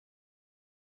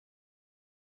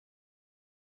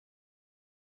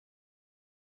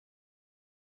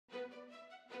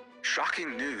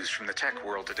Shocking news from the tech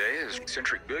world today as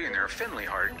eccentric billionaire Finley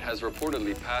Hart has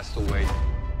reportedly passed away.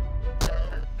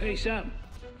 Hey, Sam.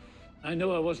 I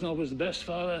know I wasn't always the best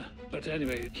father, but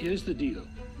anyway, here's the deal.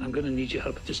 I'm gonna need your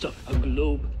help to stop a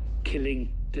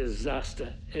globe-killing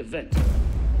disaster event.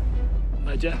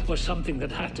 My death was something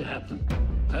that had to happen.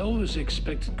 I always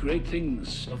expected great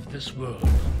things of this world.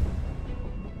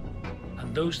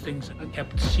 And those things are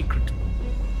kept secret.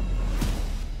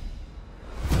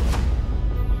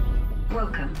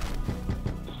 Welcome.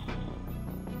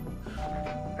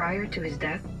 Prior to his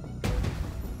death,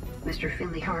 Mr.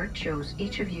 Finley Hart chose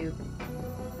each of you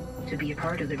to be a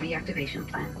part of the reactivation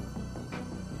plan.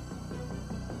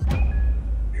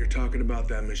 You're talking about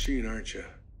that machine, aren't you?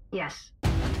 Yes.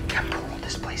 Temporal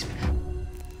displacement.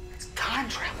 It's time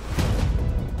travel.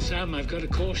 Sam, I've got to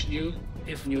caution you.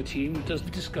 If your team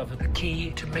doesn't discover the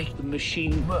key to make the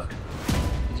machine work,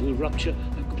 it will rupture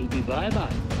and it'll be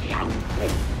bye-bye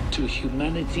to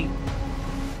humanity.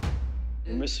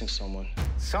 We're missing someone.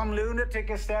 Some lunatic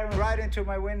is staring right into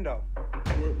my window.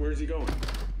 Where's he going?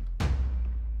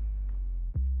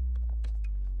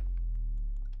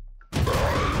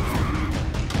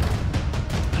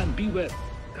 And beware,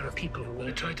 there are people who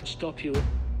will try to stop you.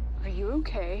 Are you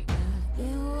okay?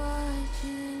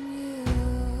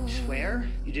 Swear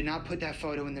you did not put that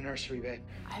photo in the nursery bed.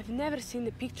 I've never seen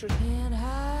the pictures.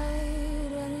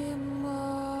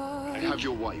 I have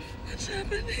your wife. What's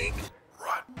happening?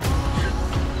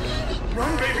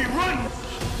 Run, baby, run!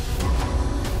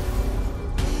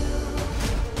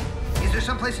 Is there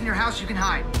someplace in your house you can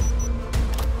hide?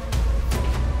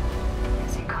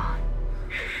 Is he gone?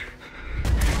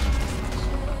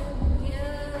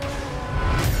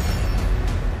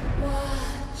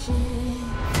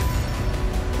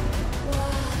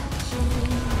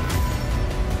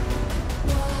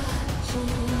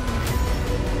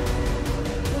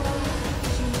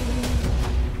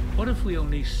 What if we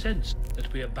only sense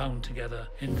that we are bound together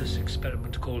in this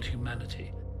experiment called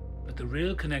humanity, but the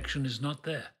real connection is not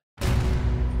there?